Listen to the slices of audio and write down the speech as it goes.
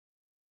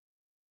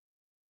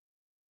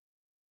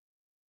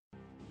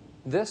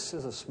This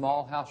is a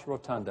small house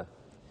rotunda.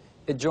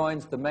 It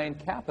joins the main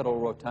Capitol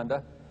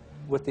rotunda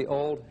with the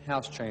old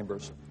House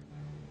chambers.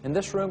 In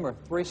this room are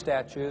 3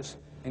 statues,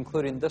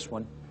 including this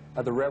one,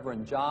 of the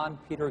Reverend John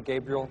Peter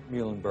Gabriel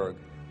Muhlenburg.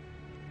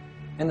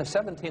 In the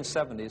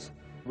 1770s,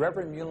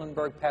 Reverend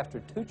Muhlenburg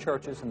pastored 2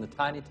 churches in the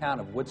tiny town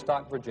of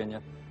Woodstock,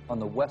 Virginia, on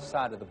the west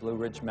side of the Blue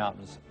Ridge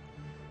Mountains.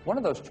 One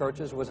of those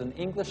churches was an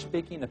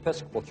English-speaking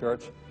Episcopal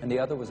church, and the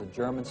other was a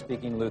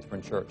German-speaking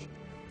Lutheran church.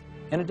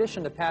 In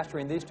addition to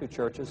pastoring these 2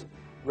 churches,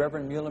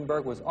 Reverend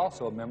Muhlenburg was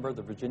also a member of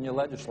the Virginia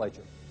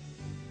legislature.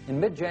 In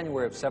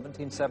mid-January of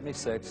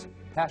 1776,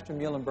 Pastor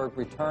Muhlenburg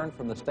returned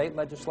from the state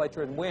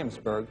legislature in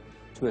Williamsburg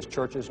to his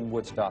churches in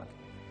Woodstock.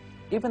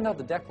 Even though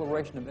the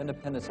Declaration of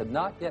Independence had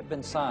not yet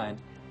been signed,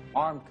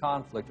 armed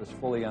conflict was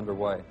fully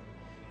underway.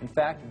 In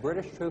fact,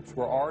 British troops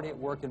were already at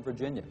work in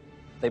Virginia.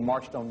 They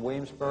marched on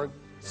Williamsburg,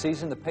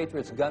 seizing the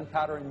Patriots'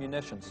 gunpowder and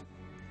munitions.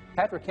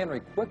 Patrick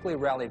Henry quickly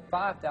rallied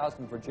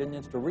 5,000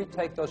 Virginians to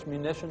retake those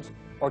munitions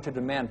or to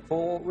demand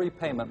full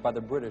repayment by the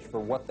British for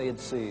what they had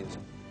seized.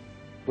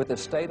 With the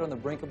state on the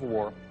brink of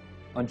war,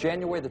 on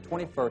January the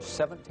 21st,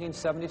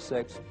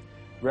 1776,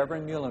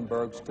 Reverend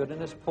Muhlenburg stood in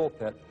his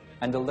pulpit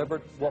and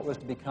delivered what was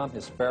to become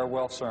his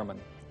farewell sermon.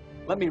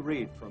 Let me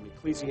read from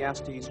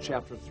Ecclesiastes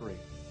chapter 3.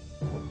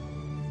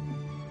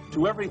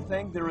 To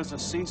everything there is a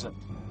season,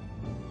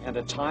 and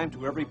a time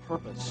to every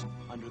purpose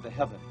under the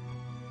heaven,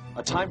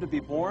 a time to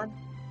be born,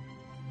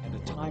 and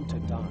a time to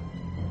die,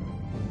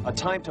 a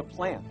time to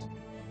plant,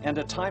 and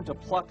a time to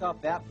pluck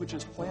up that which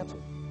is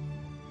planted,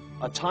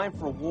 a time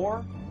for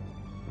war,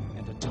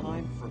 and a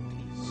time for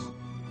peace.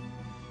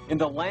 In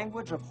the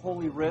language of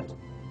Holy Writ,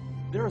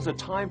 there is a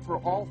time for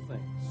all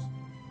things,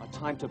 a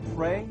time to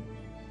pray,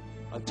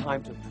 a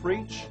time to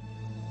preach,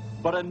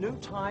 but a new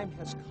time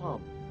has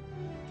come.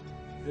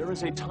 There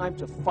is a time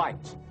to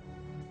fight,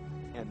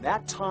 and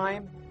that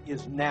time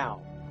is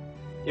now.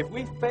 If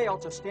we fail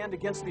to stand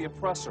against the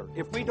oppressor,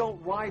 if we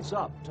don't rise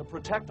up to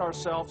protect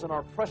ourselves and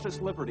our precious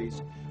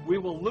liberties, we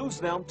will lose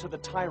them to the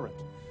tyrant,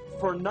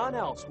 for none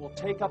else will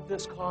take up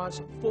this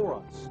cause for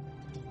us.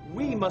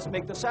 We must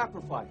make the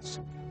sacrifice.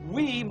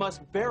 We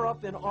must bear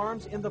up in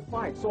arms in the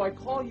fight. So I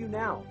call you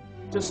now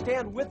to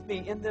stand with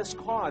me in this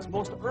cause,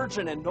 most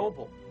urgent and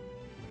noble.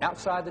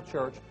 Outside the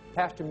church,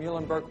 Pastor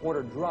Muhlenburg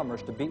ordered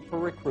drummers to beat for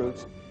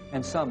recruits,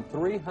 and some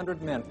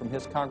 300 men from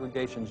his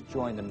congregations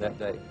joined them that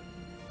day.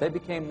 They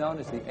became known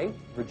as the 8th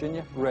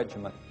Virginia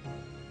Regiment.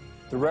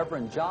 The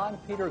Reverend John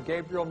Peter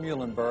Gabriel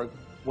Muhlenburg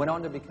went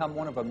on to become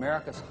one of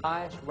America's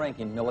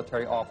highest-ranking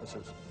military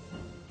officers.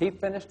 He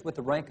finished with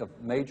the rank of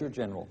Major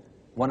General,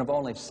 one of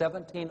only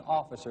 17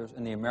 officers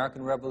in the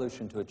American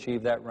Revolution to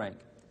achieve that rank.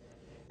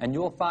 And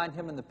you'll find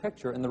him in the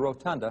picture in the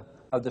rotunda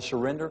of the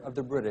surrender of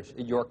the British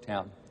at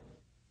Yorktown.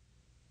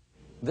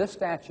 This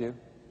statue,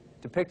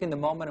 depicting the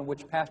moment in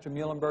which Pastor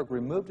Muhlenburg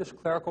removed his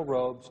clerical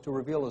robes to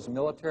reveal his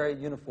military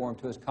uniform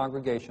to his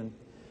congregation,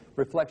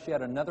 reflects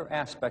yet another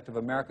aspect of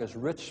America's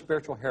rich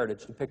spiritual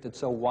heritage depicted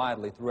so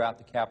widely throughout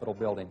the Capitol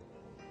building.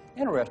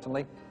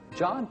 Interestingly,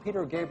 John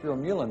Peter Gabriel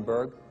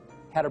Muhlenburg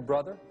had a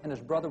brother, and his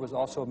brother was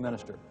also a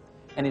minister.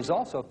 And he's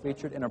also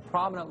featured in a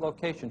prominent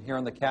location here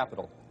in the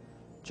Capitol.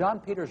 John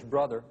Peter's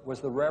brother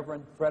was the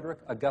Reverend Frederick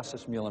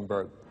Augustus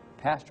Muhlenburg,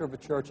 pastor of a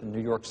church in New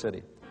York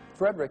City.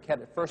 Frederick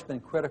had at first been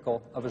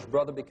critical of his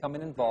brother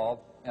becoming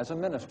involved as a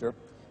minister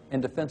in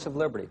defense of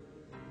liberty.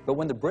 But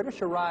when the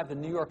British arrived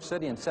in New York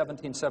City in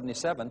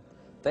 1777,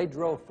 they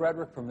drove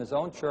Frederick from his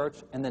own church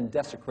and then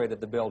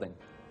desecrated the building.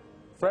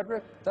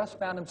 Frederick thus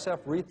found himself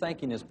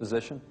rethinking his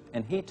position,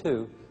 and he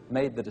too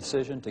made the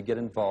decision to get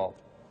involved.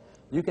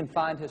 You can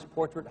find his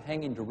portrait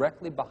hanging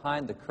directly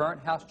behind the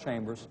current House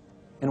chambers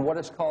in what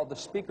is called the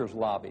Speaker's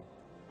Lobby.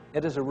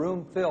 It is a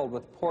room filled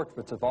with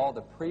portraits of all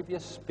the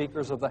previous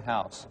Speakers of the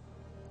House.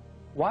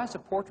 Why is a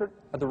portrait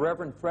of the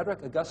Reverend Frederick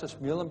Augustus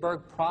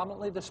Muhlenburg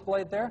prominently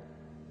displayed there?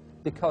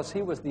 Because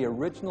he was the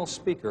original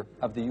Speaker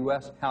of the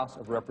U.S. House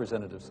of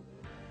Representatives.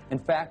 In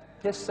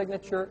fact, his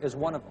signature is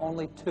one of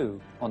only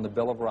 2 on the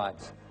Bill of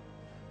Rights.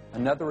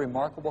 Another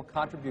remarkable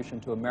contribution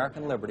to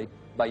American liberty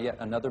by yet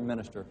another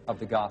minister of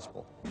the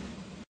gospel.